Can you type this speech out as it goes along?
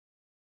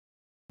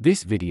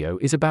This video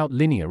is about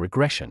linear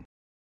regression.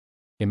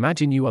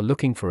 Imagine you are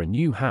looking for a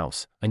new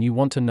house, and you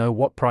want to know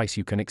what price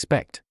you can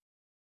expect.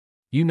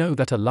 You know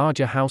that a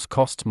larger house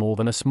costs more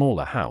than a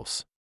smaller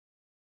house.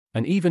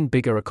 An even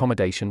bigger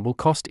accommodation will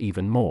cost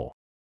even more.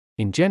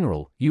 In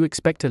general, you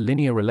expect a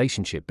linear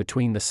relationship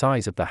between the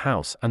size of the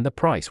house and the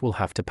price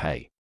we'll have to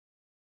pay.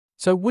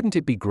 So wouldn't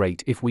it be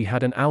great if we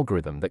had an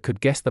algorithm that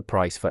could guess the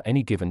price for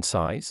any given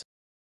size?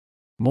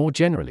 More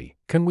generally,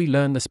 can we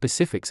learn the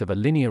specifics of a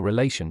linear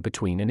relation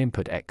between an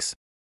input x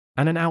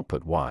and an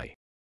output y?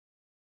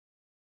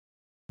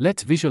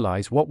 Let's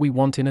visualize what we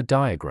want in a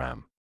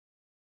diagram.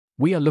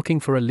 We are looking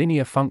for a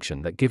linear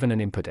function that, given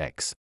an input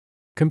x,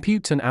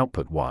 computes an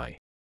output y.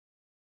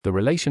 The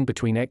relation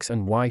between x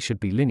and y should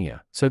be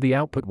linear, so the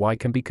output y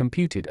can be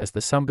computed as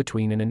the sum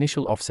between an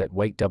initial offset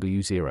weight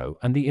w0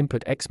 and the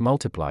input x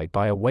multiplied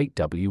by a weight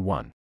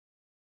w1.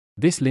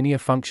 This linear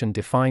function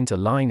defines a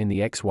line in the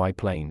xy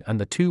plane, and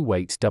the two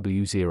weights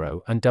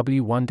w0 and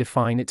w1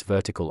 define its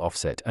vertical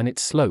offset and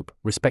its slope,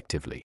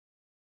 respectively.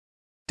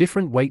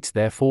 Different weights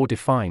therefore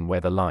define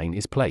where the line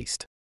is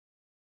placed.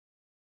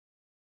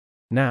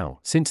 Now,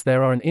 since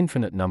there are an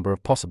infinite number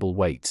of possible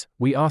weights,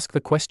 we ask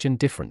the question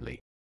differently.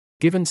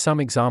 Given some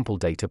example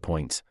data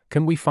points,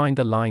 can we find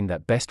the line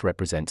that best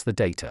represents the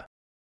data?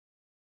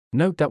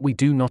 Note that we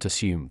do not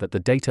assume that the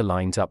data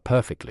lines up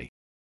perfectly.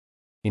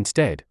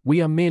 Instead,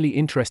 we are merely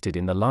interested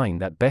in the line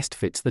that best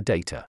fits the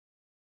data.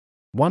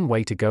 One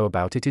way to go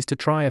about it is to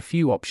try a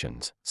few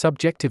options,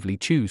 subjectively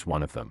choose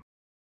one of them.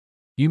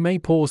 You may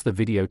pause the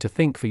video to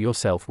think for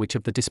yourself which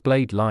of the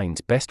displayed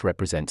lines best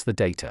represents the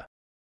data.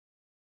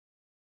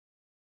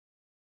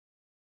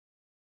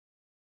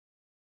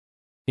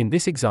 In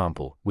this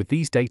example, with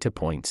these data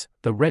points,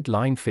 the red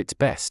line fits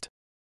best.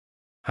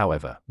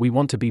 However, we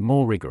want to be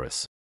more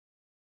rigorous.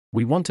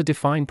 We want to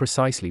define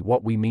precisely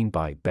what we mean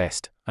by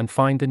best, and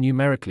find the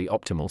numerically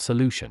optimal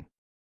solution.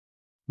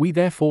 We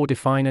therefore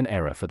define an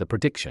error for the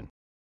prediction.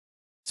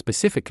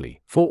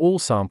 Specifically, for all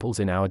samples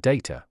in our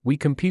data, we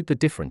compute the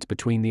difference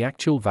between the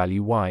actual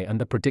value y and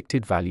the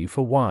predicted value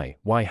for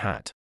y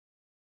hat.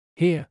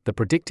 Here, the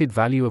predicted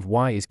value of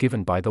y is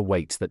given by the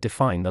weights that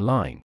define the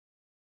line.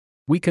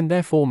 We can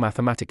therefore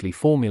mathematically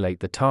formulate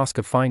the task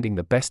of finding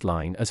the best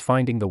line as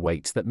finding the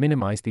weights that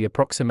minimize the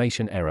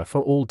approximation error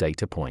for all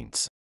data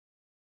points.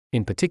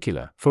 In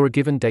particular, for a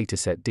given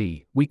dataset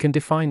D, we can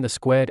define the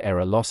squared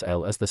error loss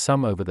L as the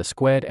sum over the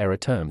squared error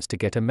terms to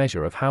get a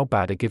measure of how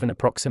bad a given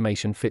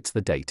approximation fits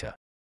the data.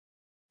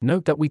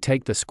 Note that we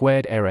take the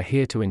squared error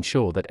here to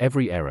ensure that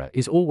every error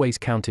is always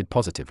counted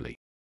positively.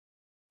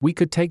 We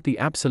could take the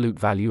absolute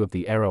value of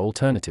the error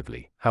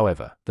alternatively,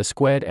 however, the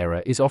squared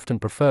error is often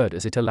preferred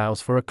as it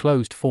allows for a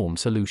closed-form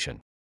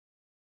solution.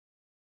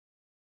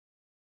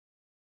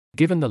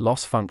 Given the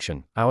loss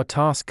function, our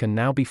task can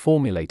now be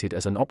formulated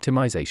as an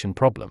optimization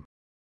problem.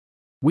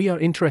 We are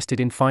interested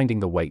in finding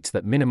the weights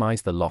that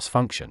minimize the loss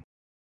function.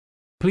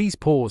 Please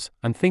pause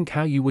and think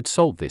how you would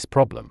solve this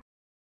problem.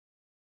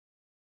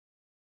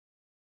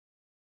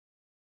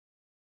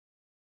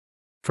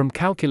 From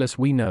calculus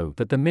we know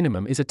that the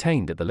minimum is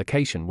attained at the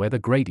location where the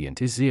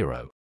gradient is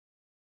 0.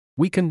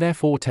 We can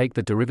therefore take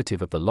the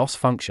derivative of the loss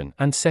function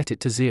and set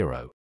it to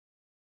 0.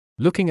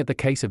 Looking at the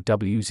case of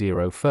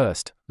w0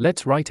 first,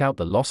 let's write out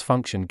the loss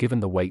function given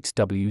the weights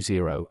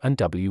w0 and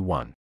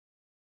w1.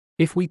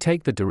 If we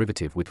take the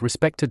derivative with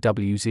respect to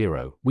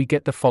w0, we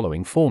get the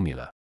following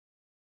formula.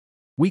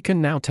 We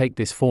can now take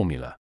this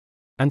formula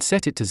and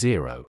set it to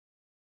 0.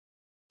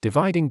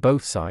 Dividing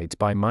both sides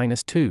by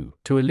 -2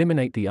 to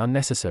eliminate the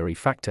unnecessary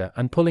factor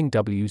and pulling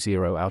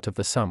w0 out of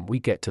the sum, we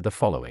get to the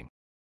following.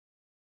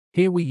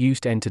 Here we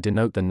used n to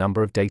denote the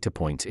number of data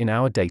points in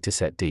our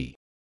dataset D.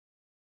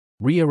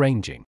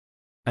 Rearranging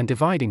and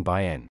dividing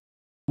by n,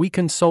 we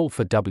can solve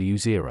for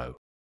w0.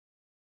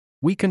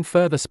 We can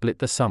further split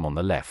the sum on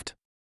the left.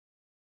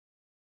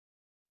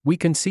 We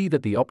can see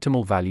that the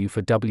optimal value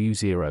for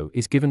w0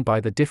 is given by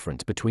the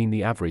difference between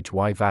the average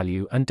y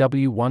value and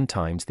w1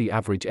 times the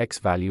average x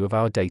value of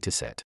our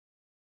dataset.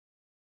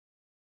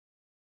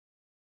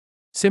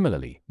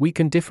 Similarly, we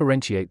can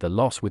differentiate the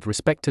loss with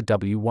respect to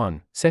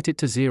w1, set it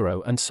to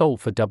 0 and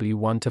solve for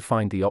w1 to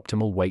find the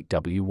optimal weight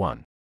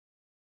w1.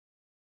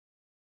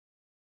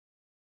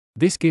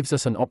 This gives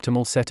us an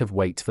optimal set of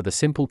weights for the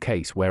simple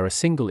case where a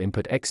single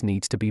input x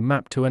needs to be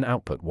mapped to an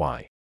output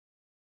y.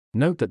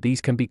 Note that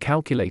these can be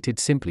calculated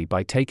simply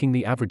by taking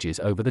the averages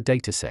over the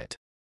dataset.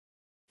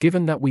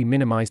 Given that we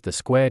minimized the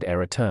squared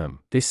error term,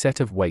 this set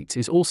of weights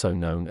is also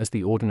known as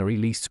the ordinary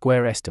least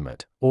square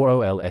estimate, or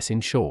OLS in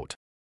short.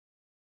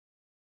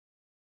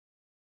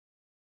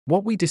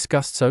 What we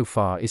discussed so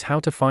far is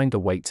how to find the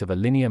weights of a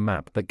linear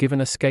map that,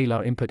 given a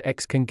scalar input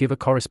x, can give a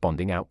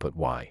corresponding output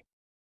y.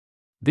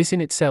 This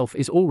in itself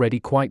is already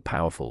quite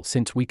powerful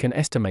since we can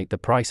estimate the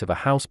price of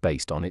a house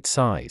based on its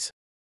size.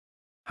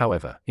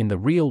 However, in the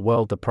real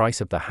world the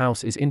price of the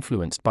house is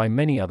influenced by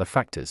many other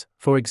factors,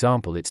 for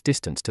example its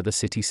distance to the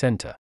city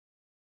center.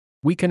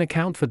 We can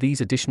account for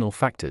these additional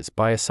factors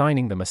by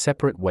assigning them a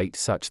separate weight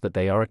such that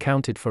they are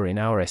accounted for in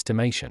our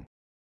estimation.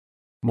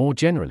 More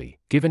generally,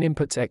 given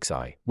inputs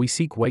xi, we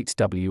seek weights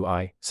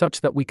wi,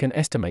 such that we can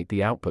estimate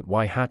the output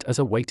y hat as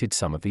a weighted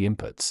sum of the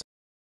inputs.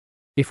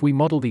 If we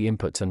model the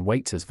inputs and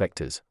weights as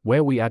vectors,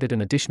 where we added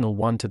an additional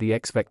 1 to the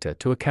x vector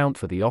to account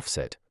for the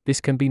offset,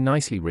 this can be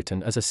nicely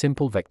written as a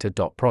simple vector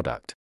dot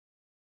product.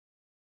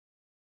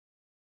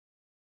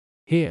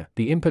 Here,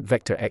 the input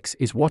vector x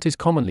is what is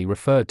commonly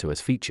referred to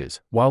as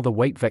features, while the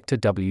weight vector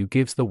w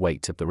gives the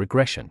weights of the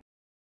regression.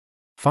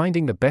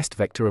 Finding the best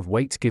vector of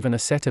weights given a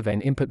set of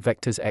n input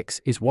vectors x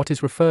is what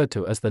is referred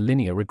to as the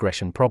linear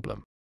regression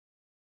problem.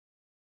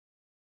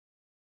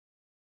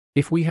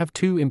 If we have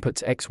two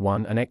inputs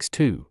x1 and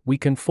x2, we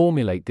can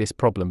formulate this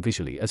problem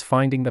visually as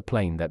finding the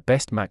plane that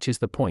best matches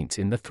the points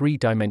in the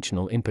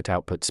three-dimensional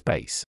input-output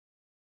space.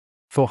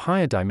 For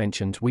higher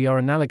dimensions, we are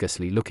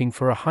analogously looking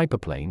for a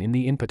hyperplane in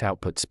the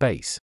input-output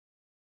space.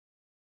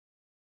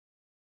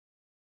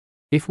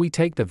 If we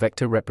take the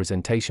vector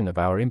representation of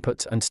our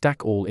inputs and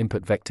stack all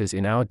input vectors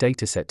in our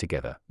dataset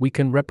together, we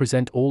can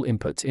represent all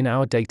inputs in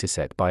our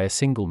dataset by a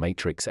single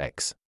matrix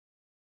X.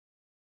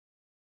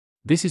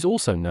 This is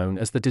also known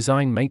as the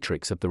design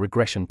matrix of the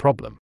regression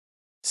problem.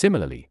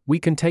 Similarly, we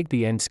can take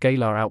the n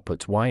scalar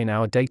outputs y in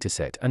our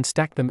dataset and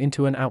stack them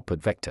into an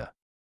output vector.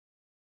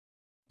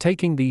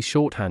 Taking these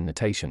shorthand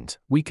notations,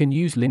 we can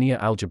use linear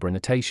algebra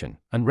notation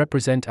and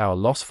represent our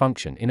loss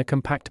function in a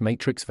compact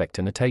matrix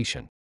vector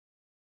notation.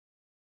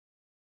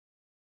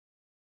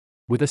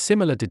 With a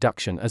similar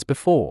deduction as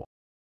before,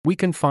 we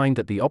can find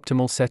that the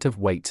optimal set of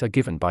weights are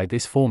given by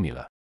this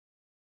formula.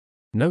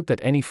 Note that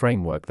any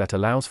framework that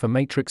allows for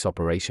matrix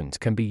operations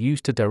can be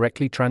used to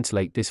directly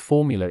translate this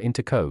formula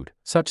into code,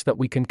 such that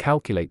we can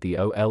calculate the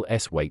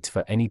OLS weights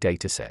for any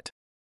dataset.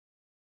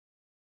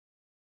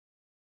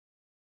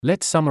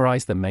 Let's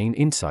summarize the main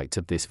insights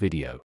of this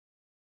video.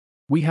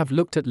 We have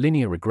looked at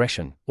linear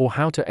regression, or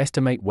how to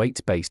estimate weights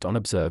based on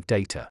observed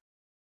data.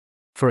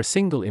 For a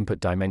single input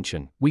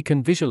dimension, we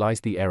can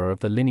visualize the error of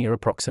the linear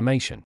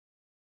approximation.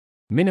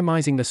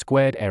 Minimizing the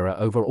squared error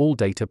over all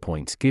data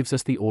points gives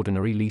us the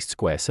ordinary least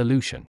square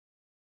solution.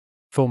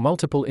 For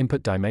multiple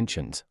input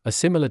dimensions, a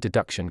similar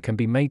deduction can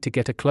be made to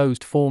get a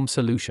closed-form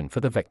solution for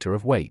the vector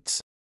of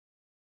weights.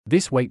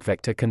 This weight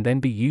vector can then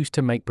be used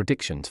to make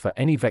predictions for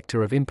any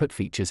vector of input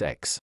features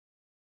x.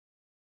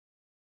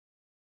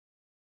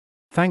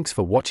 Thanks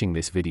for watching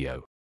this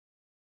video.